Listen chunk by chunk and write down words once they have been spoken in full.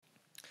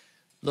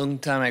Long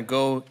time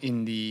ago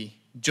in the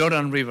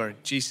Jordan River,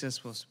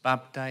 Jesus was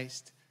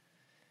baptized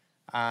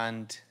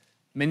and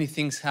many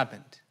things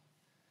happened.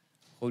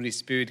 Holy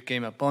Spirit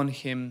came upon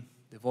him,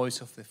 the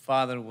voice of the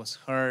Father was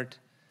heard,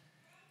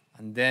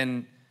 and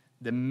then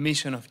the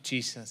mission of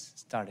Jesus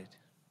started.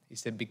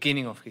 It's the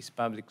beginning of his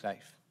public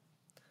life.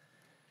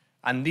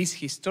 And this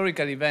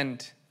historical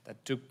event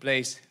that took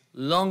place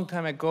long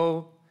time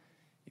ago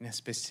in a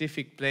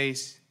specific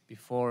place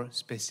before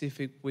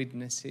specific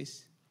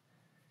witnesses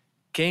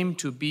came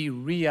to be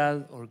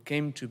real or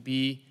came to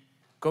be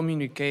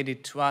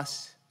communicated to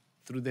us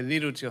through the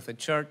liturgy of the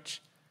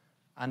church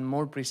and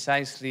more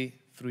precisely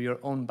through your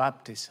own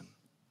baptism.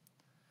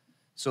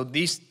 So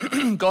this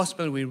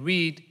gospel we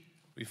read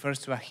refers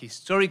to a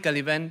historical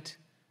event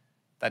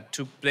that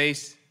took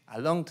place a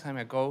long time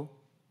ago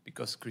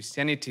because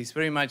Christianity is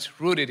very much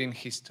rooted in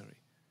history.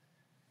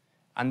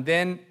 And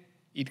then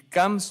it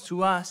comes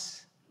to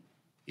us,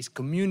 is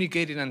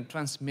communicated and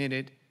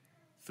transmitted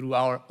through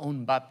our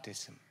own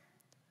baptism.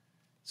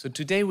 So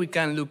today we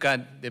can look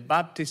at the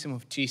baptism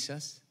of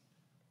Jesus,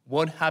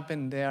 what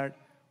happened there,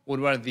 what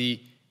were the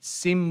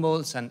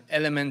symbols and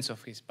elements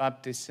of his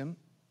baptism,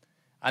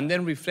 and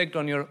then reflect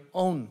on your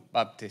own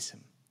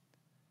baptism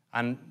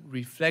and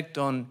reflect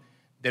on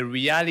the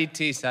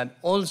realities that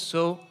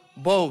also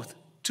both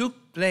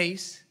took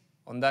place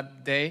on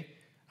that day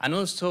and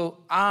also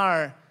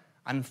are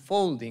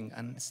unfolding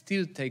and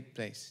still take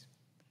place.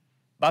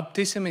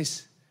 Baptism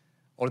is,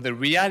 or the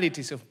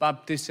realities of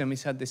baptism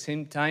is at the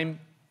same time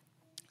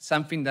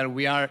something that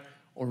we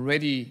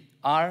already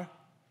are.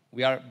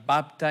 We are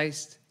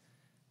baptized.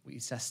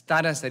 It's a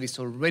status that is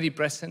already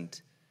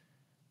present.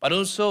 But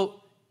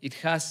also it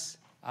has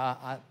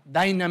a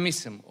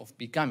dynamism of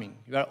becoming.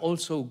 You are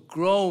also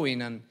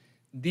growing and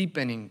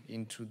deepening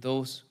into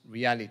those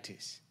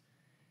realities.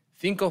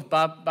 Think of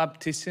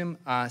baptism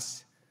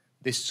as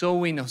the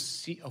sowing of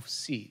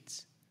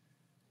seeds.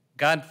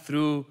 God,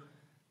 through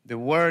the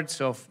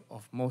words of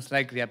most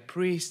likely a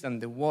priest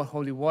and the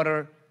holy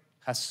water,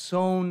 has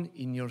sown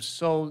in your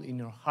soul, in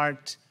your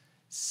heart,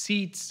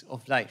 seeds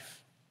of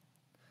life.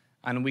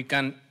 And we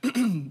can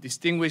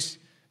distinguish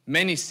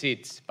many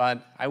seeds,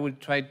 but I will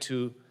try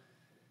to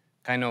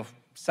kind of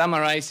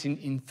summarize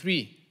in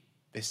three: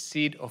 the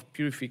seed of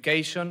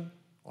purification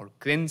or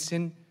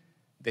cleansing,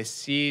 the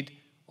seed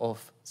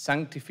of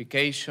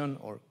sanctification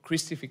or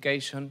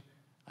Christification,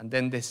 and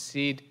then the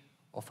seed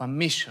of a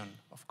mission,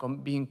 of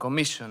being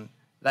commissioned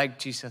like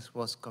Jesus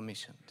was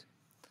commissioned.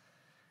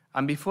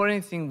 And before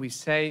anything we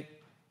say,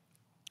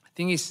 I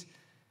think it's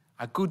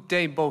a good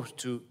day both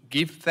to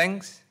give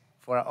thanks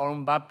for our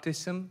own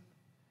baptism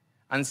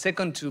and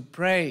second to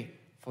pray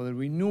for the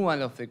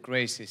renewal of the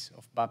graces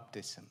of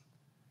baptism.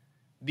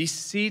 These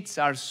seeds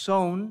are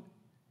sown,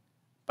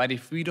 but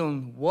if we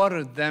don't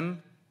water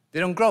them, they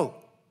don't grow.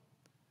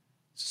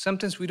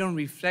 Sometimes we don't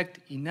reflect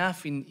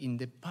enough in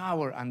the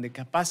power and the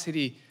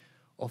capacity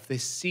of the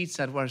seeds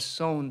that were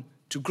sown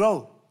to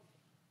grow.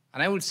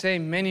 And I would say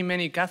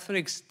many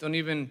Catholics don't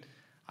even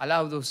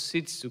allow those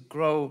seeds to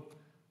grow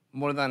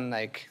more than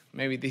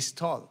maybe this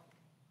tall,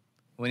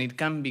 when it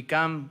can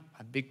become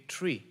a big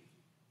tree.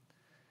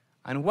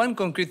 And one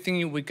concrete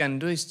thing we can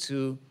do is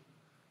to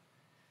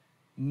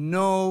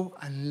know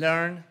and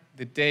learn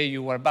the day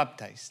you were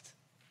baptized.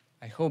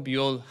 I hope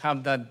you all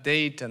have that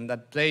date and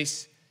that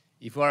place.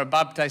 If you are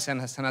baptized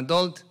as an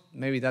adult,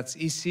 maybe that's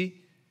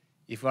easy.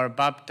 If you are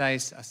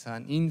baptized as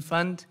an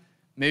infant,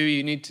 maybe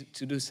you need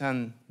to do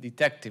some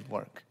detective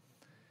work.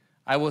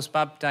 I was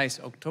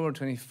baptized October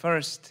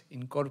 21st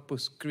in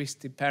Corpus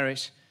Christi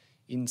Parish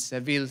in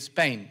Seville,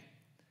 Spain.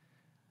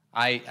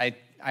 I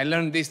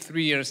learned this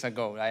 3 years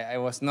ago. I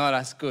was not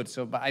as good,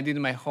 but I did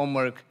my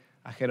homework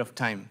ahead of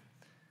time.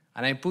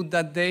 And I put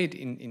that date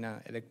in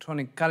an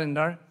electronic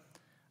calendar,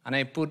 and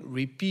I put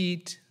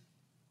repeat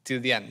till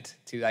the end,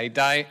 till I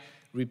die,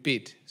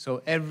 repeat.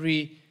 So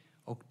every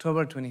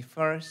October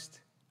 21st,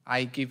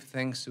 I give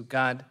thanks to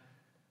God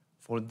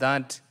for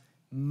that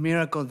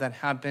miracle that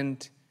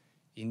happened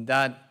in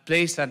that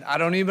place that I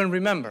don't even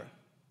remember.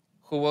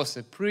 Who was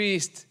a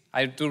priest?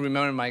 I do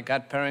remember my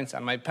godparents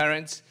and my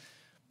parents,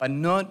 but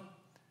not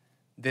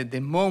the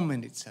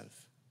moment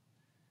itself.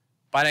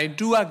 But I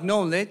do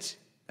acknowledge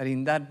that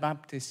in that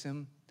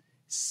baptism,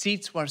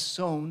 seeds were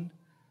sown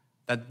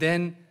that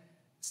then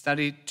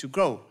started to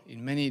grow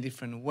in many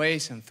different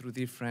ways and through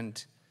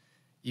different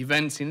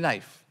events in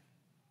life.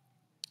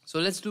 So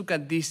let's look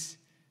at these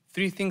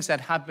three things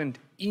that happened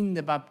in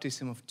the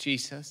baptism of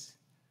Jesus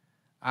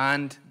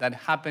and that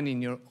happened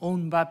in your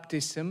own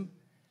baptism,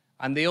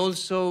 and they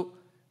also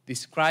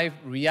describe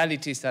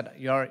realities that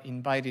you are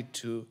invited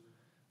to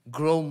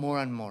grow more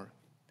and more.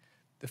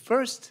 The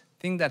first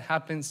thing that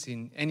happens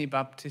in any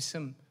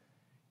baptism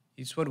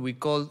is what we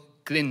call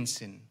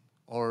cleansing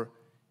or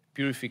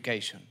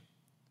purification.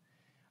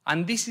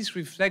 And this is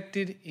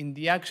reflected in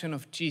the action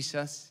of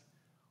Jesus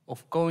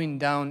of going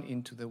down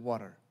into the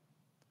water.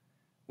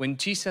 When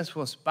Jesus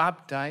was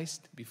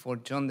baptized before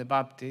John the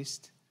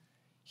Baptist,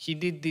 he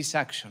did this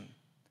action.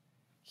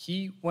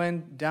 He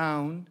went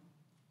down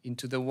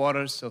into the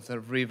waters of the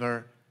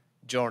river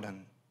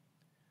Jordan.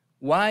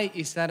 Why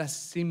is that a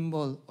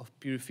symbol of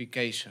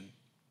purification?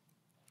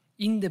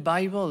 In the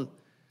Bible,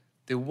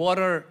 the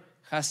water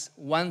has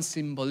many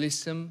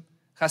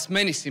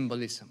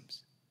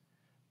symbolisms,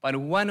 but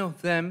one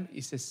of them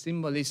is a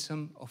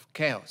symbolism of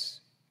chaos.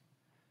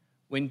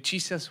 When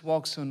Jesus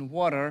walks on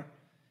water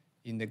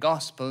in the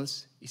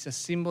Gospels, it's a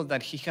symbol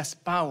that he has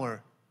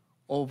power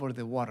over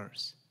the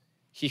waters.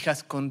 He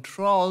has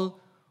control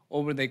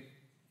over the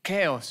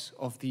chaos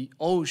of the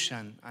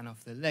ocean and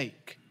of the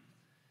lake.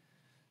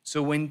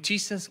 So when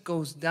Jesus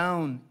goes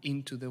down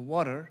into the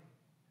water,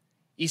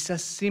 it's a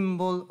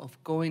symbol of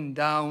going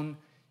down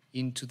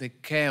into the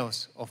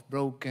chaos of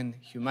broken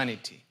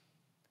humanity.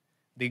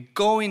 The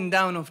going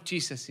down of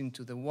Jesus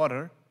into the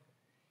water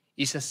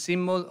is a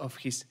symbol of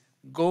his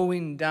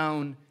going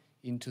down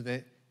into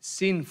the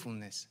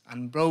sinfulness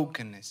and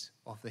brokenness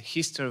of the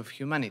history of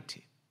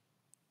humanity.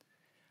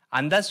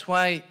 And that's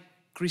why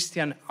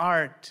Christian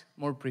art,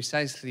 more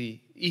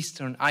precisely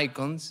Eastern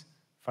icons,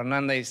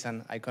 Fernanda is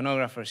an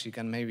iconographer, she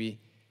can maybe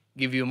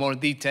give you more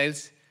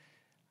details,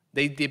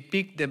 they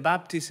depict the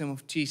baptism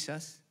of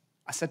Jesus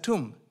as a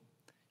tomb.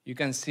 You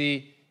can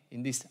see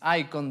in this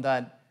icon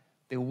that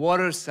the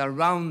water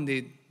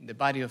surrounding the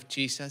body of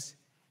Jesus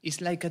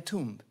is like a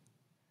tomb.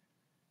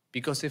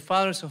 Because the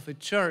fathers of the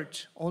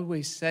church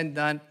always said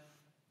that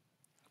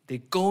the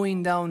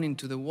going down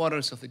into the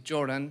waters of the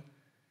Jordan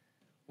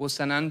was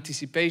an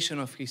anticipation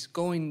of his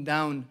going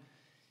down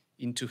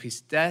into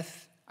his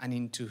death and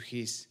into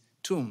his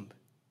tomb.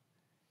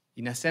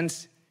 In a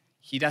sense,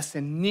 he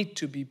doesn't need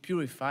to be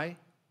purified,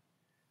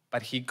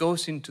 but he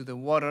goes into the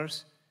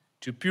waters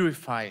to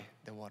purify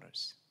the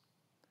waters.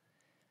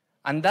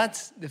 And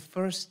that's the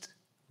first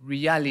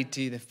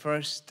reality, the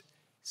first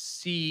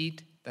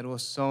seed that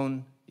was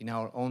sown in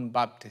our own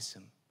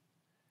baptism.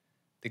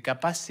 The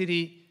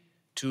capacity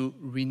to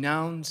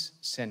renounce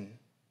sin.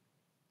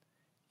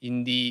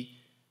 In the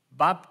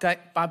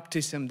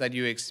baptism that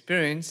you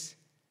experience,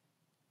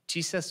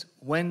 Jesus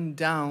went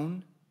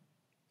down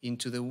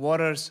into the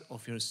waters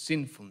of your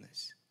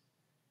sinfulness.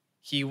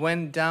 He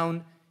went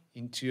down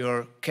into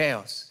your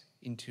chaos,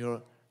 into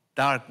your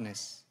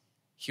darkness.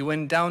 He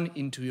went down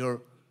into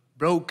your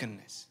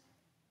brokenness.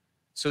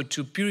 So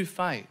to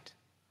purify it,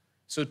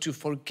 so to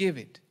forgive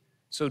it,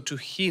 so to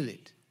heal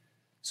it,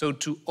 so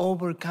to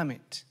overcome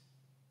it.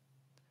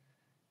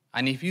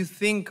 And if you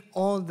think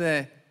all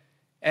the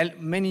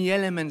many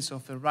elements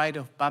of the rite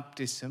of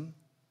baptism,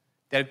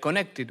 they're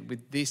connected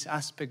with this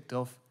aspect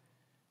of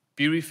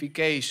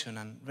purification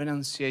and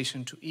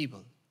renunciation to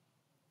evil.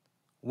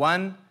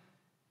 One,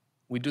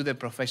 we do the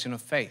profession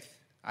of faith,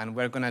 and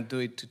we're going to do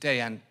it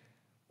today, and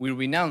we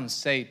renounce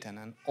Satan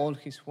and all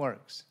his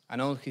works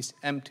and all his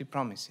empty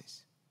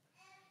promises.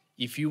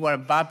 If you are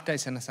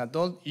baptized and as an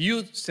adult,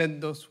 you said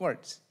those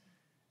words.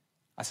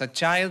 As a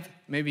child,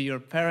 maybe your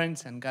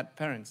parents and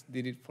godparents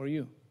did it for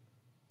you.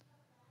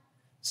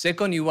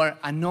 Second, you are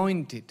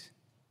anointed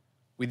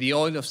with the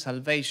oil of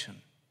salvation.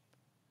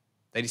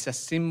 That is a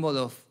symbol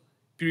of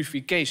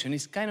purification.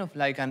 It's kind of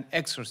like an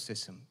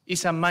exorcism.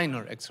 It's a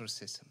minor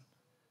exorcism.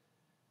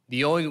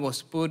 The oil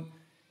was put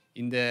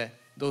in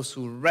those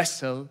who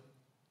wrestle,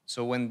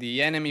 so when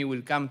the enemy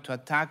will come to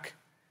attack,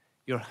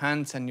 your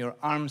hands and your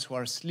arms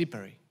were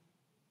slippery.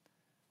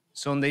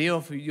 So on the day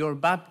of your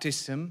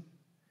baptism,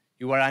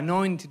 you are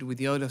anointed with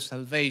the oil of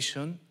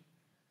salvation.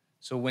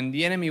 So when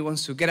the enemy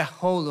wants to get a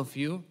hold of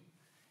you,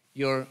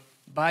 your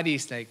body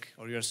is like,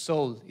 or your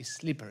soul is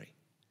slippery.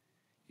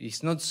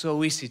 It's not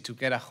so easy to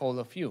get a hold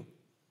of you.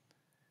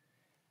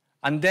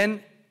 And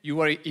then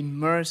you are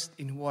immersed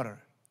in water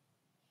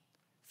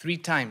 3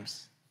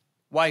 times.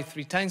 Why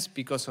 3 times?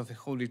 Because of the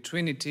Holy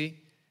Trinity,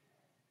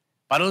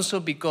 but also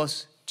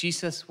because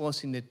Jesus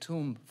was in the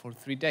tomb for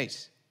 3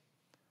 days.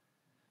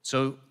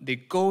 So the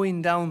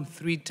going down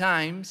 3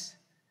 times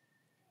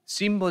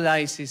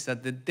symbolizes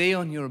that the day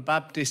on your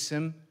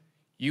baptism,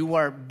 you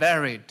are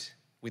buried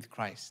with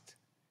Christ.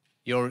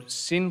 Your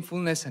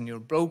sinfulness and your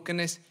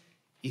brokenness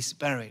is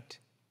buried.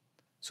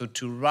 So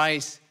to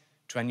rise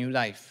to a new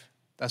life.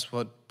 That's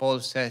what Paul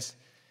says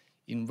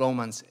in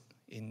Romans,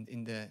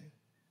 in the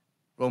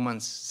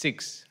Romans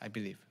 6, I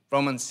believe.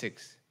 Romans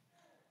 6.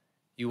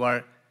 You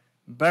are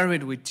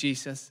buried with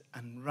Jesus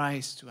and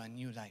rise to a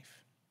new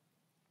life.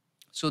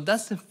 So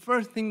that's the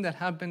first thing that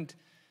happened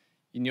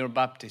in your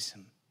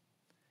baptism.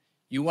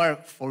 You are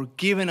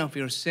forgiven of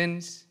your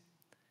sins.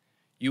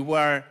 You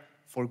are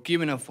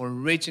forgiven of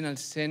original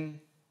sin.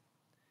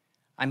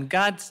 And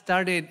God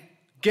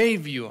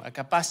gave you a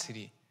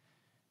capacity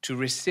to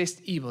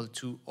resist evil,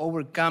 to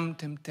overcome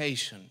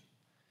temptation,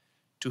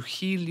 to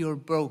heal your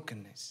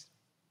brokenness.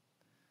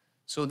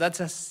 So that's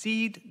a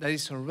seed that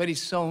is already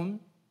sown,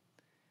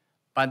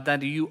 but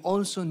that you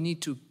also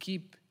need to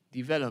keep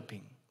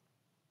developing.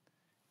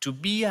 To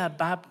be a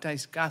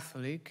baptized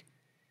Catholic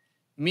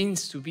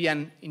means to be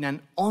in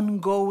an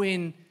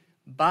ongoing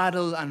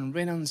battle and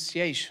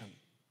renunciation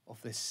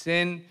of the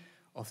sin,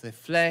 of the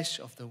flesh,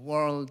 of the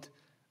world,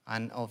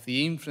 and of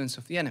the influence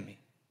of the enemy.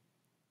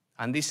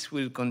 And this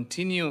will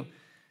continue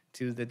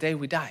till the day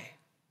we die.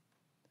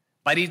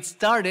 But it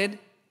started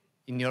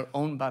in your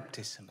own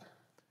baptism.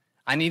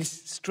 And it's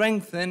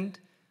strengthened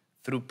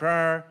through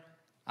prayer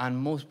and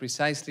most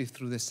precisely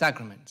through the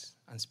sacraments,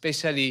 and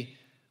especially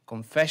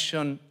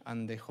confession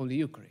and the Holy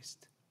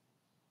Eucharist.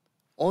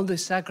 All the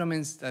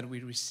sacraments that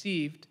we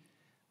received,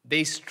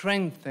 they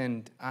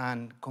strengthened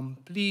and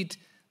complete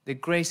the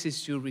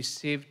graces you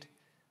received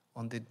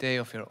on the day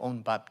of your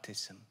own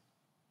baptism.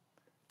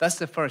 That's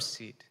the first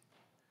seed.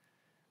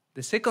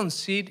 The second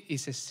seed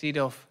is a seed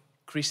of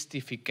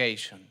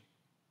Christification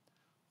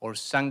or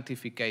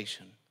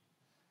sanctification.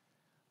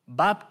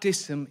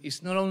 Baptism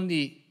is not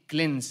only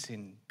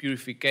cleansing,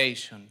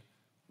 purification,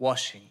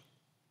 washing.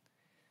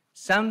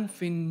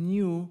 Something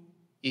new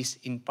is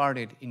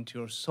imparted into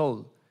your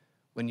soul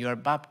when you are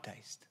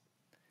baptized.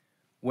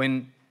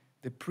 When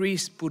the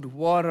priest put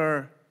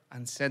water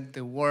and said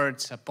the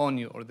words upon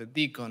you, or the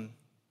deacon,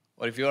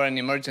 or if you are in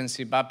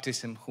emergency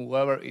baptism,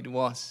 whoever it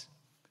was,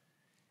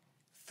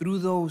 through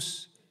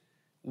those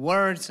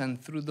words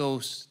and through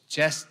those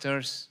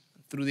gestures,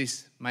 through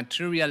this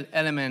material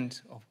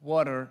element of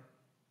water,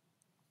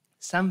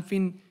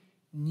 something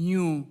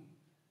new,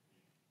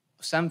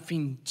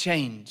 something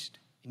changed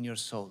in your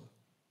soul.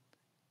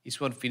 It's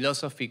what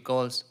philosophy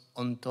calls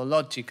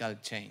ontological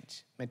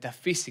change,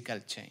 metaphysical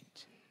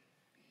change.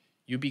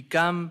 You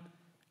become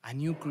a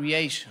new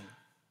creation.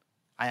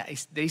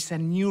 There is a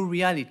new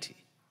reality.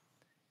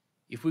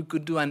 If we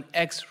could do an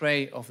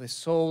X-ray of the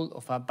soul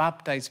of a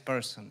baptized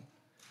person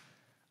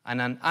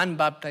and an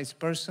unbaptized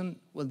person,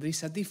 well, there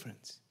is a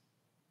difference.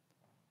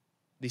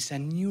 There's a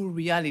new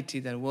reality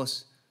that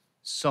was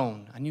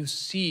sown, a new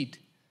seed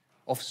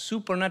of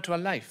supernatural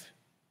life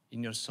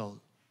in your soul.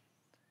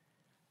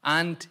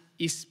 And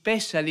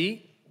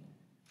especially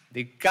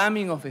the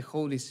coming of the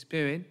Holy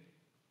Spirit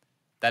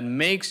that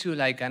makes you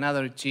like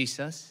another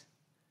Jesus,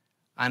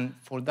 and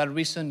for that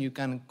reason you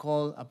can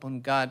call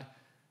upon God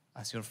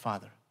as your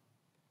Father.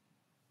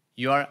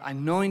 You are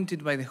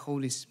anointed by the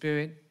Holy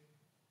Spirit.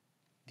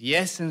 The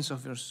essence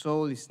of your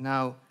soul is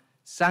now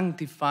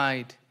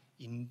sanctified,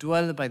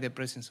 indwelled by the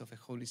presence of the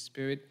Holy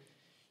Spirit.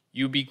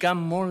 You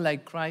become more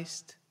like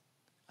Christ,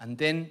 and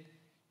then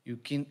you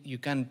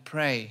can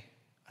pray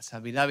as a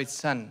beloved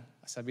son,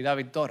 as a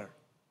beloved daughter.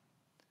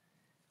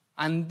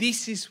 And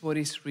this is what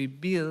is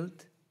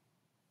revealed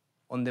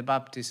on the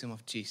baptism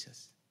of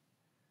Jesus.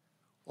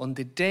 On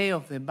the day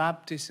of the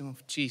baptism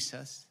of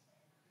Jesus,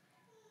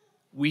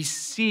 we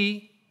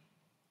see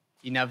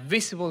in a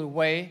visible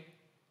way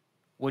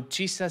what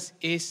Jesus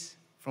is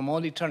from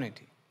all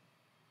eternity.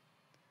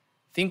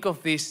 Think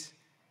of these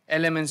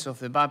elements of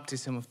the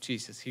baptism of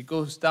Jesus. He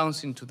goes down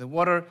into the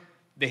water,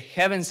 the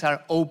heavens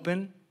are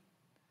open,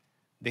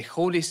 the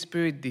Holy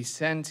Spirit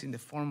descends in the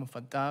form of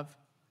a dove,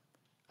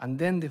 and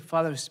then the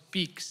Father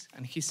speaks,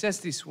 and he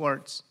says these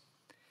words,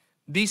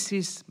 "This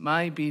is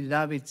my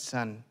beloved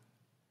Son,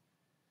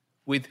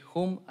 with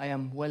whom I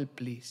am well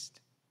pleased."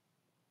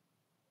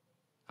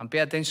 And pay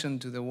attention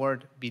to the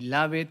word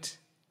beloved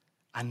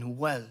and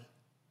well.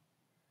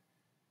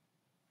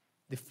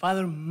 The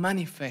Father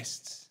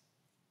manifests,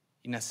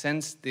 in a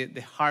sense,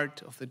 the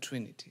heart of the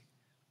Trinity.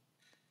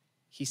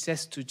 He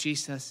says to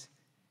Jesus,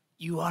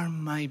 "You are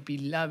my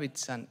beloved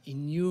Son.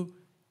 In you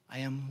I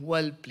am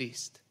well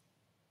pleased."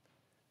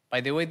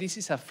 By the way, this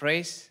is a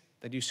phrase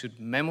that you should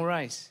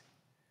memorize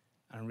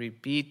and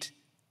repeat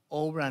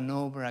over and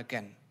over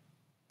again.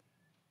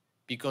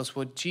 Because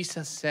what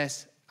Jesus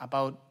says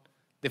about,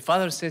 the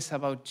Father says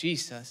about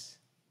Jesus,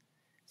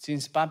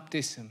 since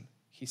baptism,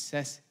 he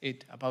says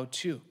it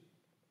about you.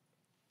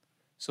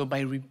 So by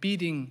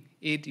repeating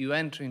it, you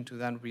enter into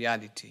that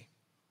reality.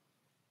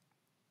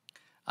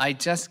 I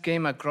just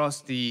came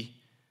across the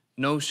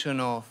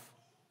notion of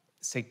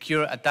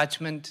secure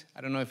attachment.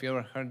 I don't know if you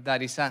ever heard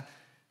that. It's a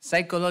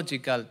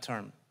psychological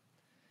term.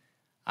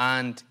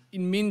 And it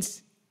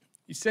means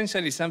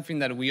essentially something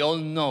that we all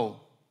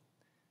know,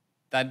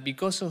 that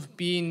because of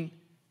being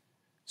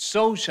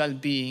social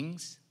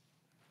beings,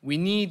 we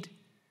need,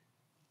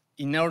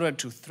 in order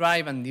to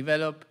thrive and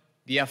develop,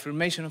 the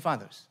affirmation of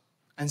others,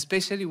 and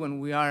especially when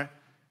we are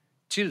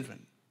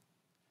children.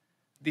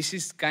 This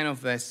is kind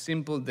of a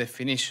simple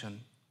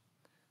definition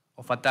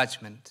of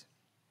attachment.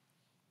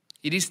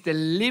 It is the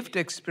lived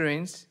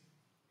experience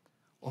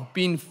of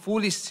being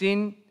fully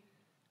seen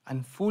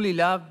and fully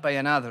loved by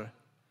another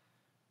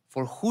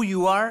for who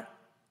you are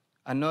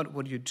and not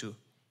what you do.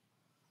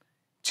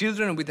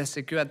 Children with a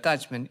secure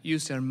attachment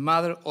use their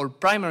mother or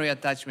primary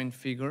attachment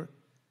figure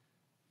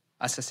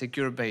as a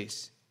secure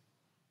base.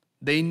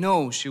 They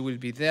know she will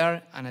be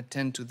there and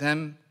attend to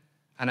them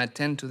and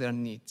attend to their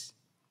needs,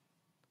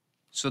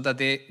 so that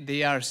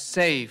they are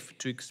safe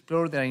to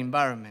explore their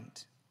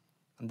environment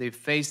and they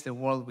face the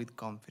world with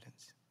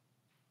confidence.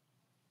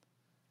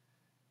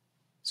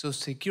 So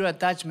secure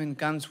attachment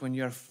comes when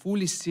you are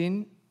fully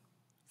seen,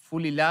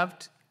 fully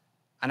loved,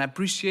 and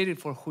appreciated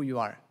for who you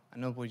are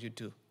and not what you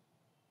do.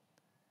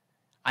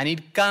 And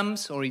it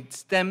comes, or it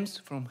stems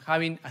from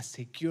having a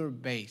secure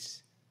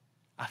base,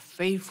 a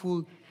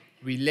faithful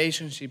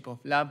relationship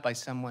of love by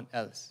someone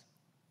else.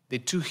 The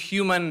two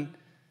human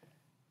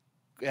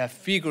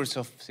figures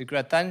of secure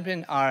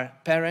attachment are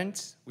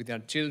parents with their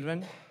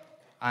children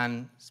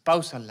and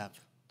spousal love.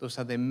 Those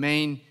are the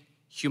main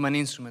human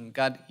instruments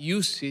God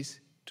uses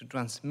to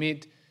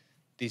transmit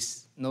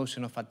this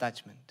notion of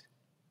attachment.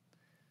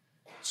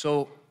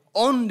 So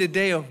on the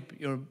day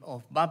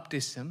of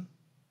baptism,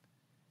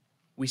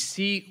 we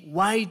see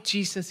why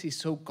Jesus is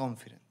so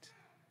confident.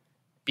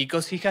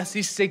 Because he has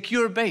this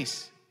secure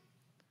base,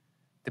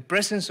 the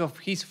presence of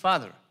his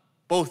Father,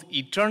 both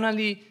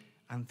eternally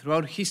and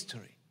throughout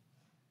history,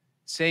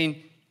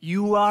 saying,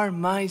 "You are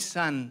my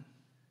Son,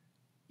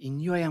 in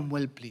you I am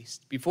well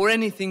pleased. Before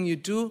anything you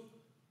do,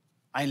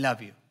 I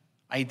love you.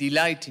 I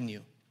delight in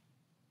you."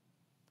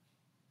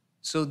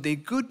 So the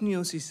good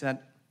news is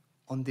that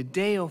on the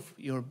day of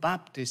your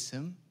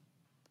baptism,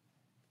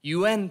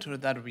 you enter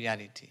that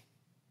reality.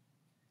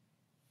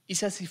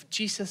 It's as if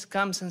Jesus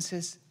comes and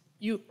says,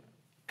 "You,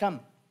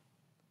 come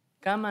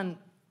and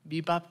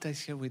be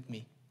baptized here with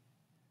me."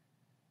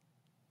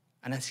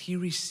 And as he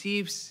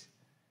receives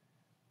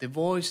the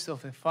voice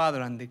of the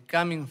Father and the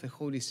coming of the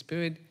Holy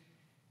Spirit,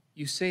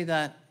 you say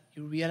that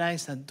you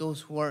realize that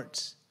those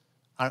words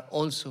are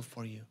also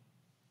for you.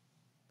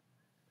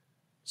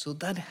 So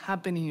that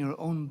happened in your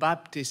own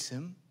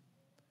baptism,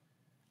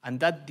 and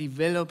that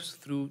develops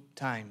through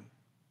time.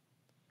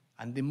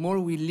 And the more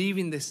we live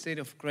in the state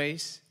of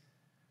grace,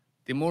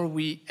 the more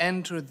we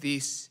enter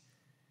this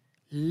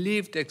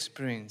lived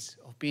experience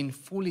of being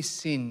fully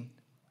seen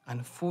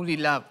and fully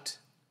loved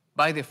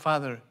by the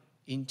Father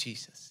in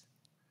Jesus.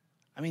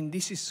 I mean,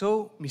 this is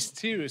so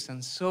mysterious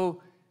and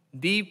so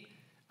deep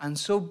and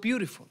so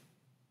beautiful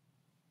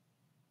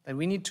that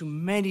we need to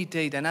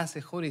meditate and ask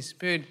the Holy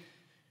Spirit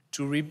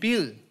to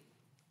reveal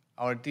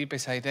our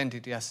deepest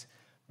identity as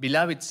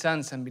beloved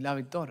sons and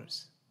beloved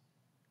daughters.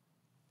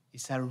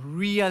 It's a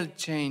real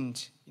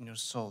change in your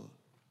soul.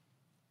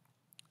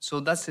 So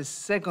that's the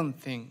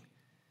second thing.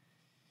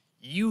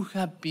 You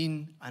have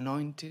been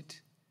anointed.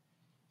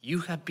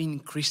 You have been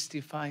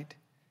Christified.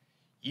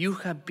 You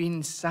have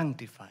been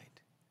sanctified.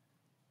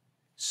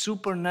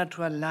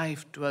 Supernatural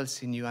life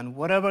dwells in you. And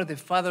whatever the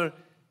Father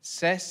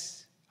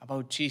says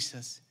about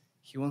Jesus,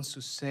 he wants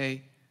to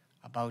say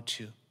about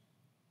you.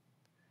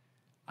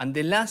 And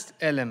the last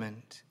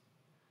element,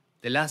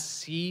 the last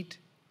seed,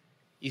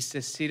 is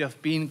the seed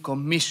of being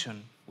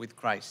commissioned with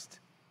Christ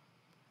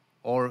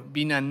or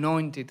being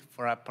anointed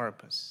for a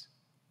purpose.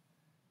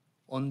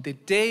 On the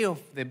day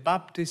of the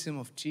baptism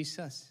of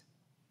Jesus,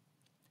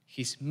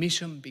 his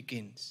mission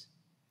begins.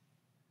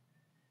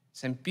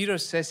 St. Peter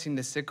says in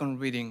the second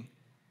reading,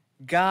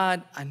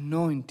 God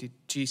anointed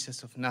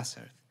Jesus of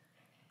Nazareth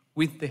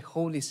with the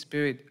Holy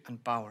Spirit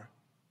and power.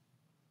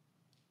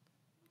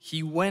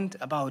 He went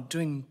about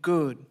doing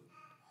good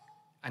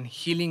and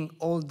healing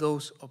all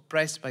those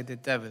oppressed by the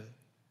devil,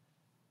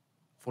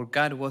 for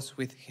God was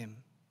with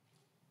him.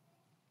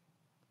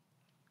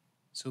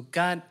 So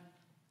God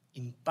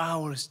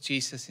empowers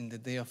Jesus in the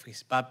day of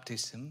his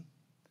baptism,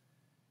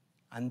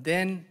 and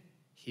then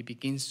he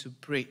begins to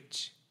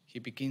preach, he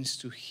begins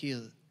to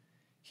heal,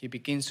 he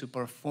begins to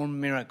perform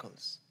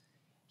miracles.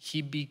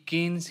 He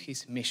begins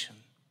his mission.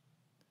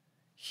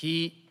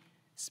 He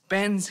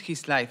spends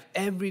his life,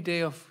 every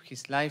day of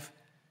his life,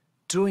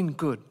 doing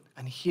good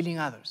and healing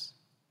others.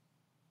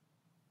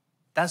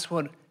 That's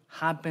what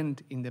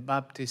happened in the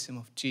baptism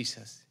of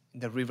Jesus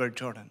in the River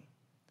Jordan.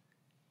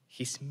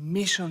 His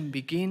mission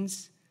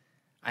begins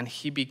and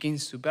he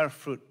begins to bear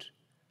fruit.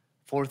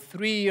 For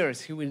 3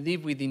 years, he will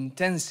live with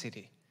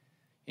intensity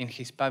in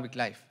his public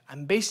life.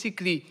 And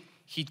basically,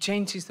 he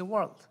changes the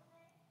world.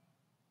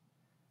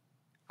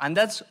 And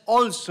that's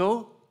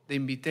also the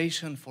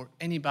invitation for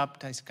any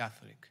baptized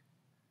Catholic.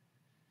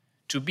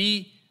 To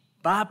be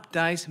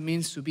baptized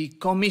means to be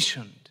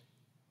commissioned.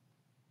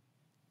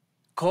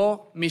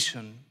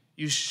 Co-mission.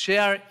 You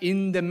share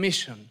in the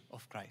mission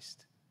of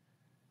Christ.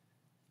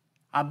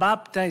 A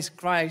baptized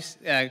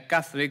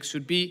Catholic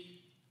should be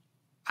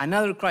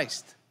another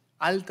Christ,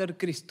 alter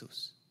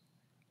Christus,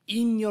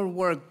 in your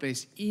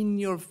workplace, in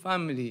your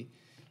family,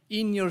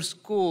 in your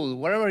school,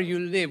 wherever you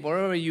live,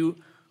 wherever you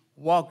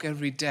walk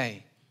every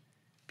day.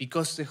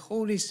 Because the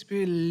Holy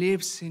Spirit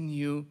lives in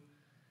you,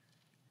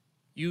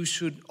 you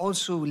should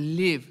also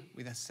live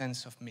with a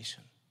sense of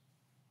mission.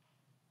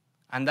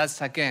 And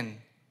that's, again,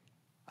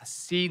 a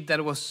seed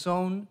that was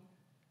sown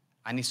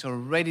and is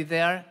already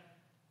there,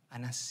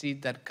 and a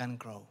seed that can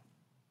grow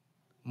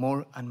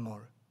more and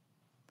more.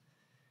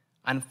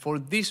 And for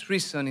this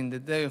reason, in the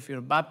day of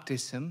your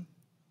baptism,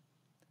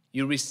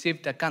 you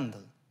received a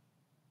candle.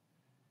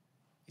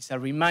 It's a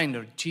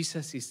reminder,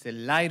 Jesus is the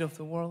light of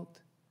the world,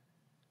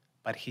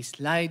 but his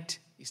light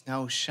is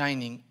now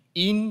shining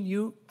in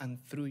you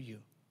and through you.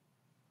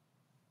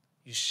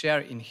 You share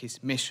in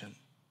his mission.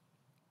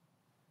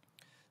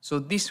 So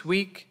this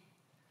week,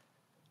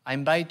 I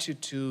invite you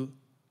to,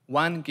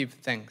 one, give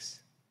thanks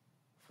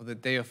for the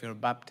day of your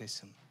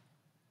baptism.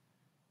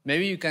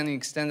 Maybe you can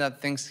extend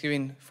that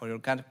thanksgiving for your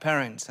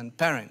godparents and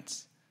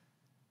parents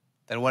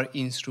that were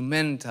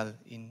instrumental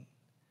in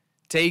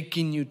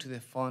taking you to the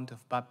font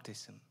of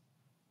baptism.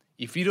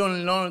 If you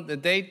don't learn the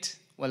date,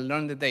 well,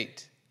 learn the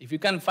date If you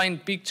can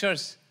find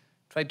pictures,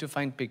 try to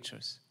find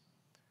pictures.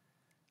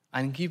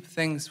 And give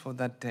thanks for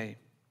that day.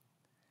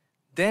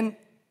 Then,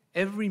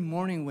 every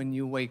morning when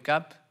you wake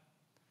up,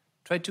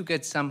 try to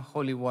get some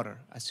holy water.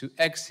 As you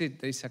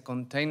exit, there is a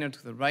container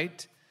to the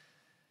right.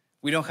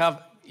 We don't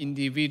have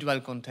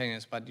individual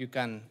containers, but you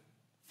can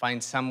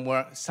find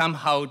somewhere,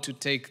 somehow to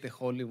take the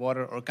holy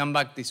water or come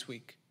back this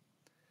week.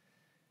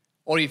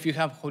 Or if you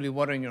have holy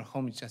water in your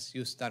home, just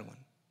use that one.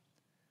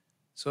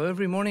 So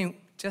every morning,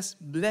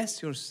 just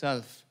bless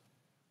yourself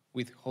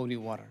with holy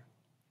water.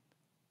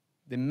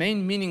 The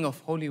main meaning of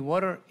holy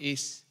water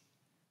is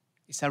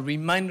a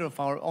reminder of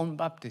our own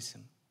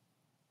baptism.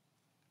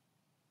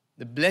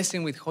 The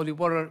blessing with holy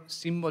water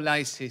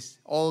symbolizes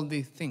all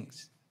these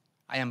things.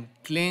 I am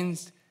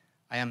cleansed,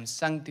 I am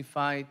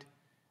sanctified,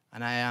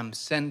 and I am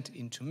sent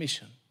into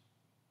mission.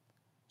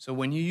 So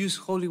when you use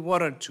holy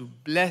water to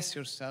bless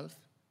yourself,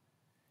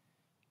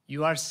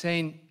 you are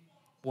saying,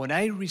 what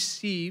I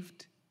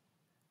received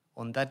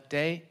on that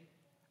day,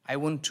 I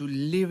want to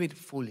live it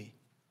fully.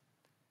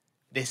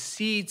 The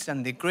seeds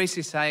and the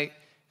graces I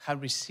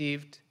have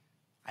received,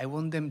 I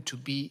want them to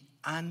be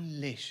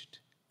unleashed,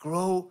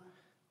 grow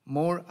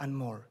more and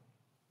more.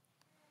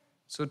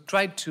 So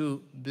try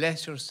to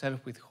bless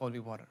yourself with holy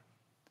water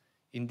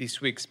in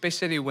this week,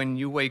 especially when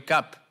you wake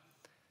up.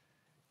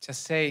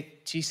 Just say,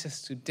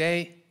 Jesus,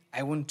 today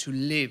I want to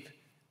live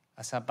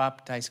as a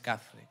baptized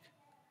Catholic.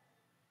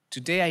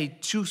 Today I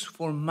choose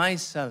for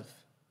myself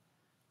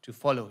to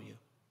follow you,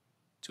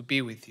 to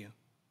be with you.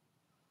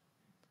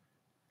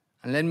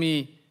 And let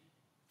me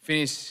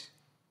finish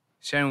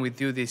sharing with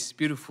you this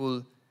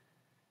beautiful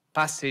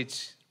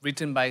passage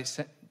written by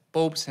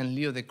Pope St.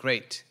 Leo the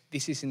Great.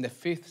 This is in the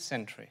 5th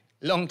century,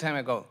 long time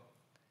ago.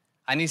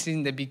 And it's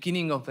in the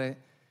beginning of a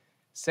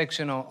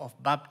section of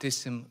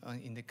baptism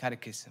in the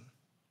Catechism.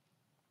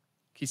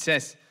 He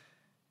says,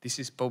 this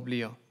is Pope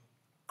Leo,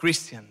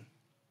 Christian,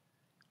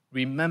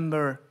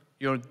 remember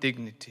your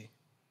dignity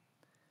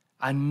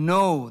and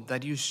know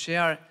that you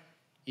share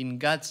in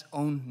God's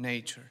own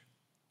nature.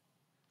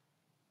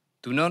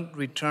 Do not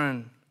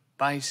return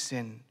by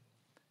sin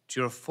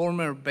to your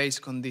former base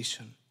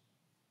condition.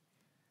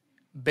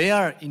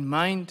 Bear in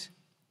mind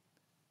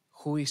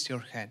who is your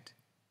head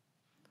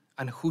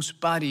and whose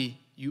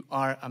body you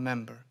are a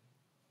member.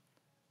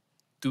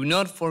 Do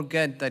not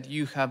forget that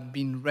you have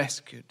been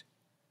rescued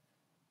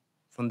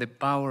from the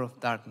power of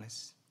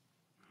darkness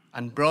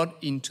and brought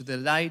into the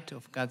light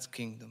of God's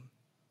kingdom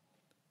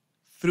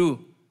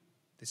through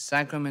the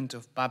sacrament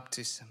of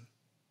baptism.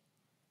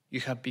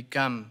 You have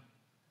become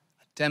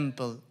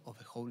temple of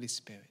the Holy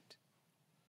Spirit.